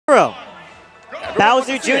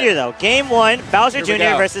Bowser Jr. though. Game 1, Bowser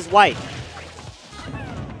Jr. versus Wight.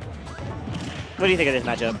 What do you think of this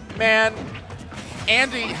matchup? Man,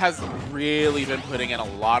 Andy has really been putting in a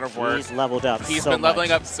lot of work. He's leveled up. He's been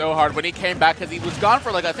leveling up so hard. When he came back, because he was gone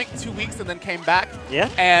for like I think 2 weeks and then came back. Yeah.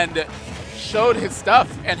 And showed his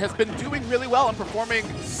stuff and has been doing really well and performing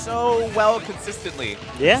so well consistently.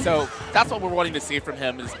 Yeah. So that's what we're wanting to see from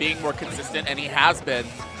him, is being more consistent, and he has been.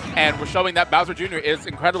 And we're showing that Bowser Jr. is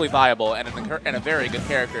incredibly viable and a very good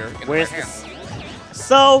character in their hands.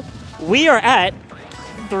 So we are at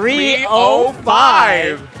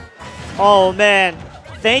 305. Oh man.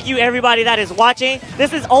 Thank you everybody that is watching.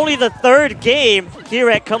 This is only the 3rd game here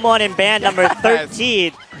at Come On in Band number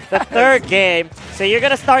 13. The 3rd game. So you're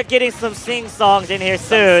going to start getting some sing-songs in here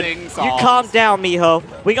soon. You calm down, mijo.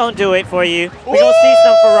 We going to do it for you. We going to see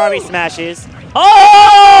some Ferrari smashes.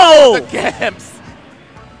 Oh! The Gamps.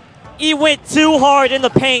 He went too hard in the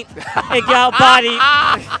paint and got bodied.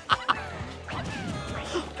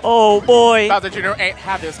 Oh boy. Bowser Jr. ain't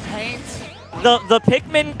have his paint. The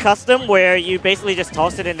Pikmin custom where you basically just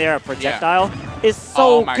toss it in there a projectile is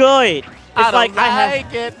so good. It's I don't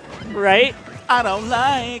like it. Right? I don't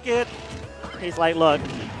like it. He's like, look,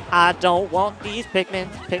 I don't want these Pikmin.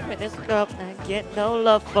 Pikmin is a girl and get no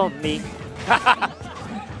love from me.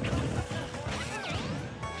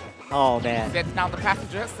 Oh, man. Sitting on the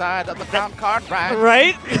passenger side of the clown car ride.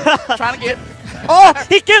 Right? Trying to get... Oh,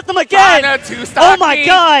 he kissed him again. Oh, my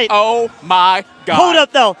God. Oh, my God. Hold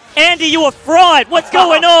up, though. Andy, you a fraud. What's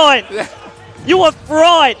going on? You a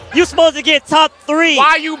fraud. You supposed to get top 3.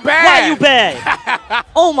 Why you bad? Why you bad?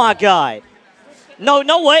 Oh, my God. No,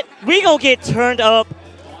 know what? We gonna get turned up,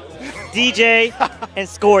 DJ and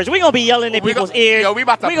Scores. We gonna be yelling in people's ears. Yo, we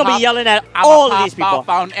gonna be yelling at all of these people.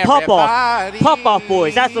 Pop off,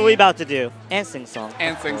 boys. That's what we about to do. And sing songs.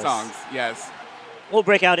 And sing songs, yes. We'll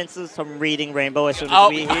break out into some Reading Rainbow as soon as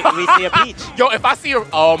we see a peach. Yo, if I see a,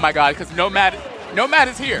 oh my God, because Nomad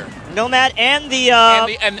is here. Nomad and the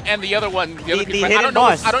and the other one, the other the hidden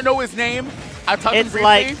boss. I don't know his name. I talked to him briefly.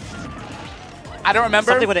 Like I don't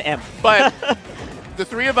remember. Something with an M. But the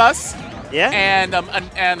 3 of us. Yeah. And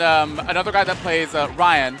another guy that plays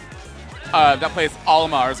Ryan, that plays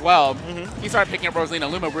Olimar as well. He started picking up Rosalina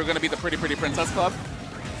Luma. We're going to be the Pretty Princess Club.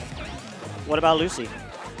 What about Lucy?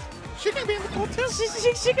 She can be in the club too.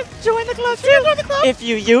 She can join the club too. If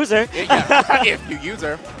you use her. Yeah, if you use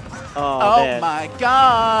her. Oh my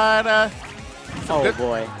God. Oh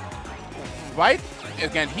boy. Right?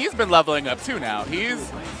 Again, he's been leveling up too now.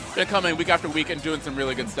 He's been coming week after week and doing some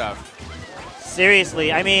really good stuff.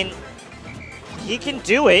 Seriously, I mean, he can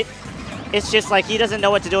do it. It's just like he doesn't know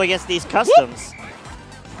what to do against these customs.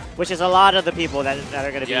 Which is a lot of the people that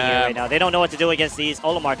are going to be here right now. They don't know what to do against these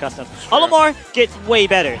Olimar customs. Sure. Olimar gets way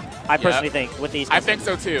better, I personally think, with these customs. I think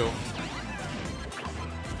so too.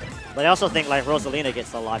 But I also think like Rosalina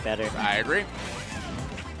gets a lot better. I agree.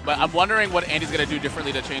 But I'm wondering what Andy's going to do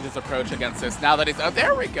differently to change his approach against this now that he's... Oh,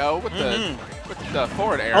 there we go with the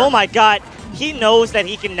forward air. Oh my God. He knows that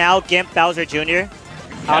he can now gimp Bowser Jr.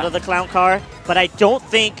 out of the clown car. But I don't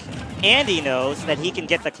think Andy knows that he can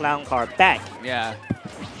get the clown car back. Yeah.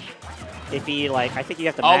 If he, like, I think you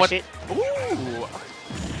have to mash it. Ooh.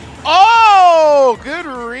 Oh, good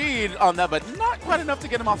read on that, but not quite enough to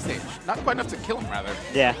get him off stage. Not quite enough to kill him, rather.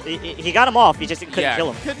 Yeah, he got him off. He just couldn't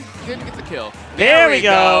kill him. Didn't get the kill. There we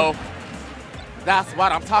go. That's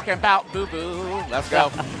what I'm talking about, boo-boo. Let's go.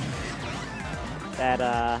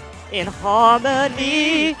 That, in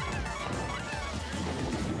harmony.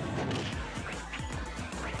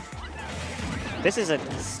 This is a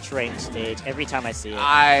strange stage every time I see it.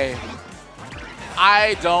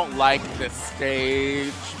 I don't like this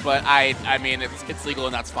stage, but I mean it's legal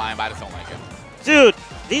and that's fine, but I just don't like it. Dude,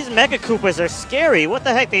 these Mega Koopas are scary. What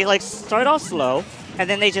the heck? They like start off slow and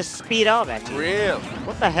then they just speed up at you. Really?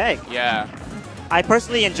 What the heck? Yeah. I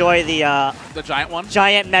personally enjoy the giant one?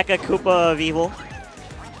 Giant Mecha Koopa of Evil.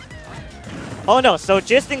 Oh no, so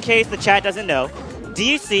just in case the chat doesn't know,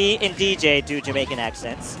 DC and DJ do Jamaican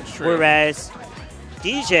accents. True. Whereas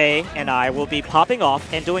DJ and I will be popping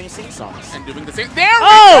off and doing sing-songs. And doing the sing. There we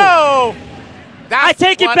go! That's I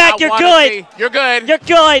take it back. You're good. You're good. You're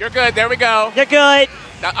good. You're good. There we go. You're good.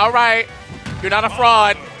 All right. You're not a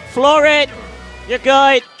fraud. Floor it. You're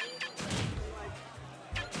good.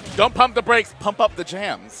 Don't pump the brakes. Pump up the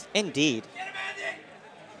jams. Indeed.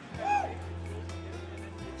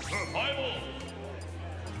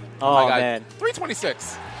 Oh, man.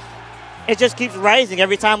 326. It just keeps rising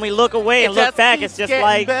every time we look away and look back. It's just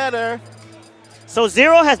like better. So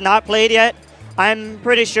Zero has not played yet. I'm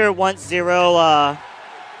pretty sure once Zero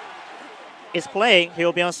is playing, he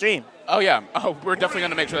will be on stream. Oh, yeah. Oh, we're definitely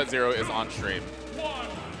going to make sure that Zero is on stream.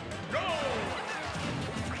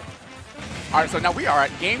 All right, so now we are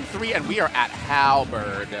at Game 3, and we are at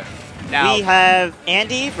Halberd. Now we have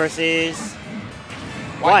Andy versus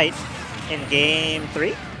Wight in Game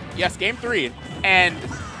 3. Yes, Game 3. And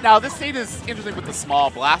now this stage is interesting with the small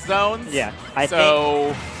blast zones. Yeah,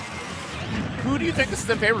 so who do you think this is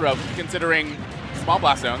in favor of, considering small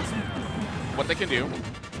blast zones, what they can do?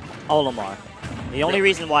 Olimar. The only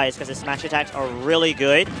reason why is because his smash attacks are really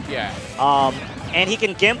good. Yeah. And he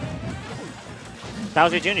can gimp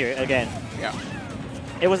Bowser Jr. again. Yeah.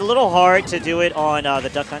 It was a little hard to do it on the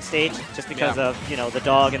Duck Hunt stage just because of, you know, the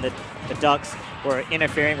dog and the ducks were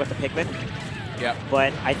interfering with the Pikmin. Yeah.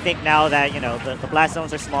 But I think now that, you know, the blast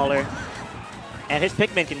zones are smaller and his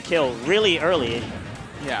Pikmin can kill really early.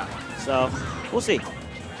 Yeah. So, we'll see.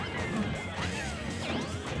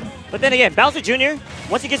 But then again, Bowser Jr.,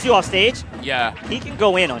 once he gets you off stage, he can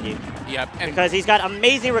go in on you. Yep. Because he's got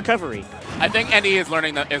amazing recovery. I think Andy is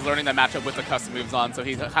learning the matchup with the custom moves on, so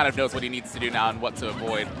he kind of knows what he needs to do now and what to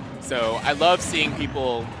avoid. So I love seeing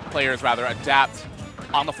players rather, adapt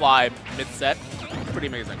on the fly mid-set. Pretty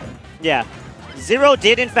amazing. Yeah. Zero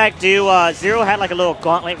did in fact do, Zero had like a little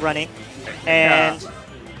gauntlet running, and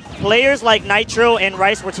players like Nitro and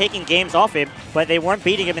Rice were taking games off him, but they weren't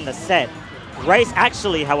beating him in the set. Rice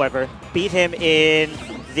actually, however, beat him in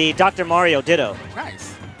the Dr. Mario Ditto.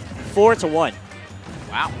 Nice. 4-1.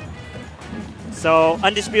 Wow. So,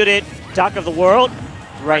 undisputed Doc of the World,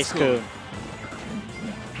 Rice cool. Kun.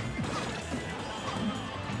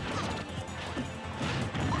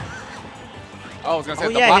 Oh, I was going to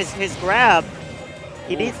say, yeah, his grab,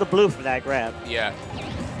 he needs the blue for that grab. Yeah.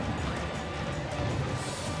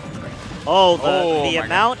 Oh, the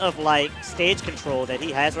amount of, like, stage control that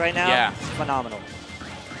he has right now is phenomenal.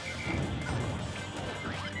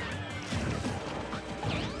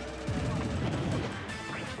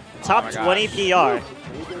 Top 20 PR.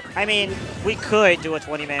 I mean, we could do a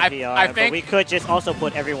 20-man PR, but we could just also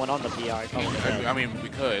put everyone on the PR. I mean, we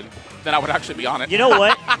could. Then I would actually be on it. You know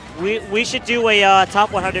what? we should do a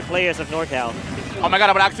top 100 players of NorCal. Oh my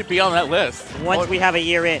god, I would actually be on that list. Once we have a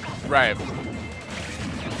year in. Right.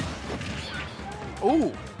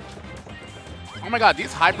 Ooh. Oh my god,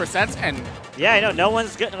 these high percents and... Yeah, I know. No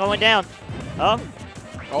one's going down. Oh.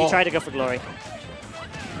 He tried to go for glory.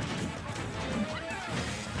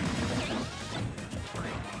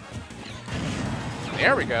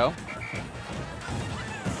 There we go.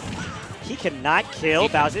 He cannot kill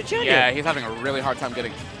Bowser Jr. Yeah, he's having a really hard time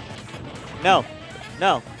getting... No.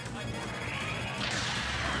 No.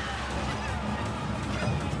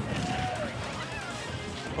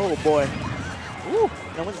 Oh, boy. Ooh,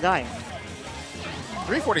 no one's dying.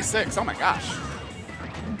 346, oh my gosh.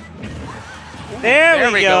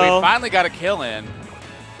 There we go. We finally got a kill in.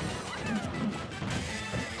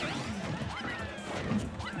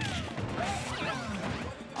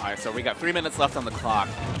 All right, so we got 3 minutes left on the clock.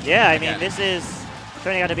 Yeah, I mean, this is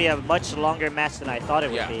turning out to be a much longer match than I thought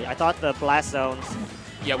it would be. I thought the blast zones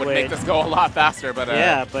would make this go a lot faster, but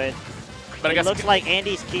but I guess it looks like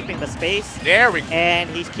Andy's keeping the space. There we go. And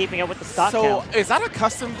he's keeping up with the stock count. So is that a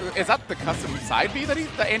custom? Is that the custom side B that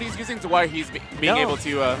Andy's using to why he's being able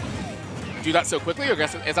to do that so quickly, or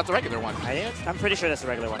is that the regular one? I'm pretty sure that's the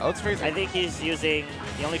regular one. Oh, that's crazy. I think he's using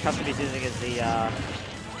the only custom he's using is the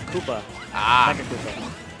Koopa. Mega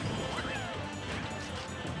Koopa.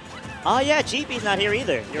 Oh yeah, GP's not here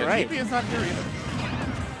either. You're right. GP is not here either.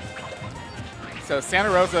 So Santa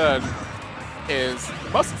Rosa is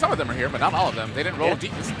some of them are here, but not all of them. They didn't roll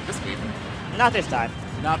deep this week. Not this time.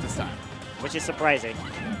 Not this time. Which is surprising.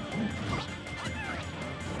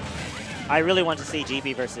 I really want to see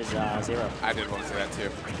GP versus Zero. I did want to see that too.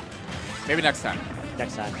 Maybe next time.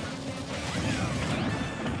 Next time.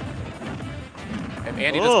 If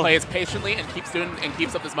Andy just plays patiently and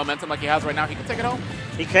keeps up this momentum like he has right now, he can take it home.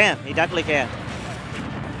 He can. He definitely can.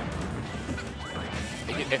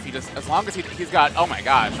 If he just, as long as he's got, oh my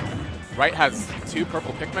gosh, Wright has 2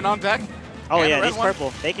 purple Pikmin on deck. Oh yeah, these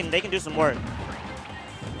purple. They can do some work.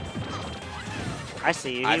 I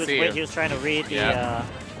see you. He was trying to read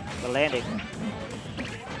the landing.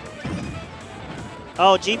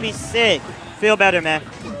 Oh, GP's sick. Feel better, man.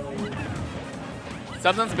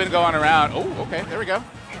 Something's been going around. Oh, okay, there we go.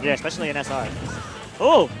 Yeah, especially in SR.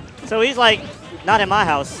 Oh, so he's like, not in my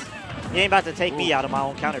house. He ain't about to take me out of my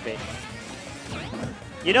own counter bait.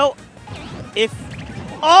 You know, if...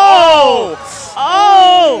 Oh!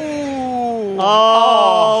 Oh!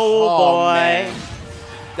 Oh, boy. Man.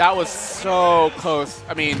 That was so close.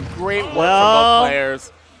 I mean, great work from both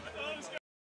players.